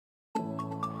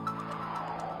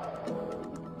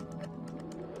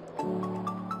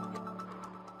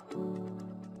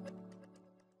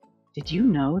Did you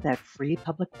know that free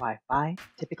public Wi-Fi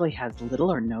typically has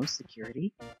little or no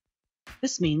security?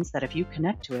 This means that if you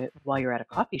connect to it while you're at a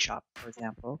coffee shop, for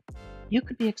example, you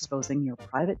could be exposing your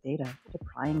private data to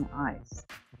prying eyes.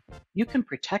 You can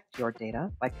protect your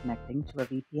data by connecting to a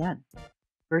VPN,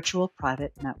 Virtual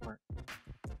Private Network.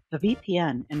 The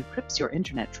VPN encrypts your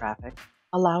internet traffic,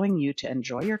 allowing you to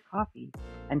enjoy your coffee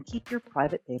and keep your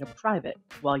private data private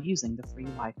while using the free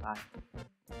Wi-Fi.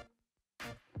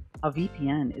 A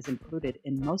VPN is included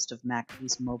in most of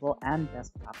McAfee's mobile and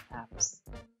desktop apps.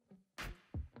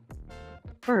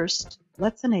 First,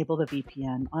 let's enable the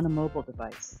VPN on a mobile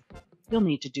device. You'll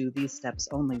need to do these steps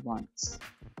only once.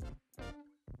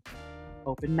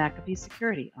 Open McAfee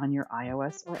Security on your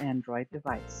iOS or Android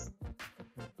device.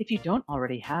 If you don't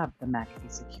already have the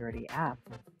McAfee Security app,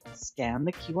 scan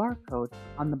the QR code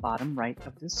on the bottom right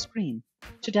of this screen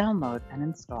to download and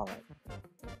install it.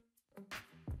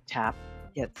 Tap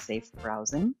Get Safe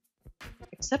Browsing,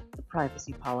 accept the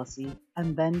privacy policy,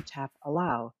 and then tap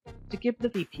Allow to give the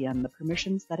VPN the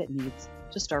permissions that it needs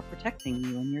to start protecting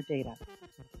you and your data.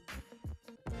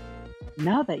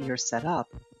 Now that you're set up,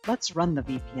 let's run the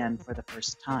VPN for the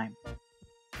first time.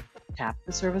 Tap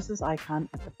the services icon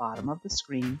at the bottom of the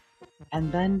screen,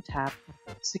 and then tap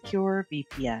Secure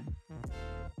VPN.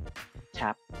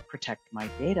 Tap Protect My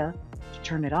Data to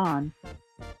turn it on,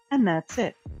 and that's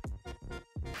it.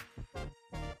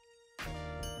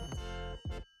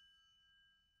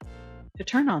 To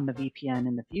turn on the VPN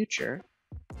in the future,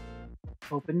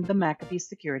 open the McAfee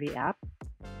Security app,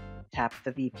 tap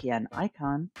the VPN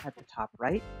icon at the top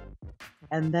right,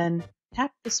 and then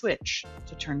tap the switch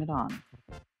to turn it on.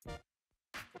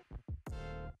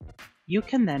 You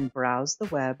can then browse the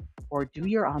web or do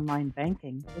your online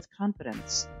banking with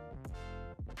confidence.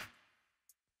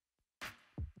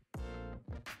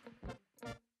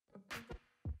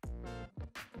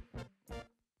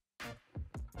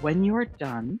 When you're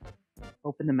done,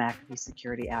 open the McAfee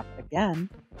Security app again,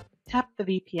 tap the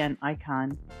VPN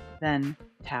icon, then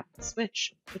tap the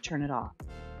switch to turn it off.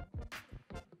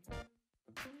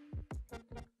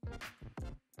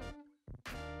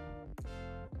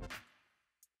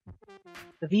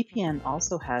 The VPN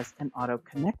also has an auto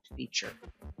connect feature.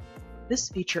 This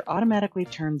feature automatically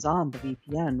turns on the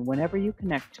VPN whenever you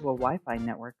connect to a Wi-Fi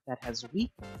network that has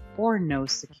weak or no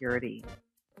security.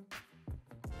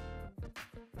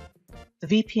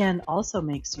 The VPN also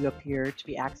makes you appear to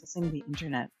be accessing the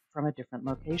internet from a different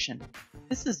location.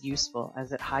 This is useful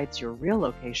as it hides your real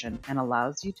location and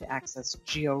allows you to access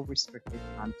geo-restricted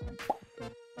content.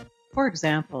 For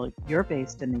example, you're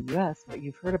based in the US, but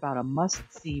you've heard about a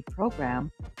must-see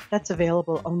program that's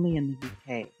available only in the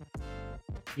UK.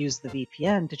 Use the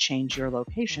VPN to change your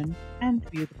location and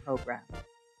view the program.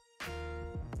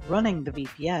 Running the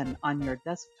VPN on your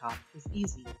desktop is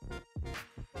easy.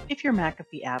 If your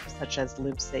McAfee app such as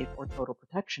LiveSafe or Total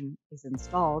Protection is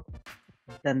installed,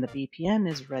 then the VPN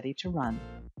is ready to run.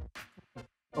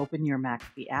 Open your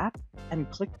McAfee app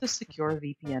and click the Secure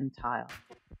VPN tile.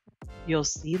 You'll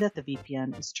see that the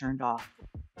VPN is turned off.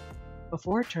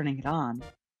 Before turning it on,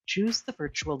 choose the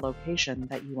virtual location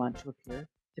that you want to appear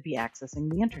to be accessing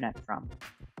the internet from.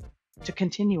 To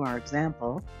continue our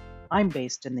example, I'm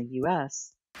based in the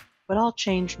US, but I'll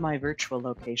change my virtual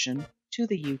location to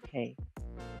the UK.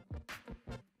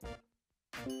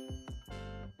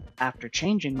 After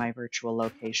changing my virtual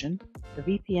location, the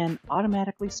VPN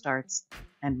automatically starts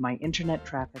and my internet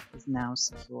traffic is now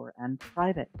secure and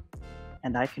private,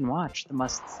 and I can watch the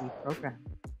must-see program.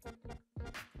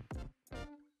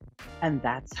 And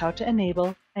that's how to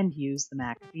enable and use the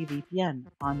McAfee VPN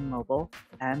on mobile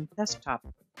and desktop.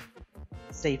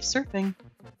 Safe surfing!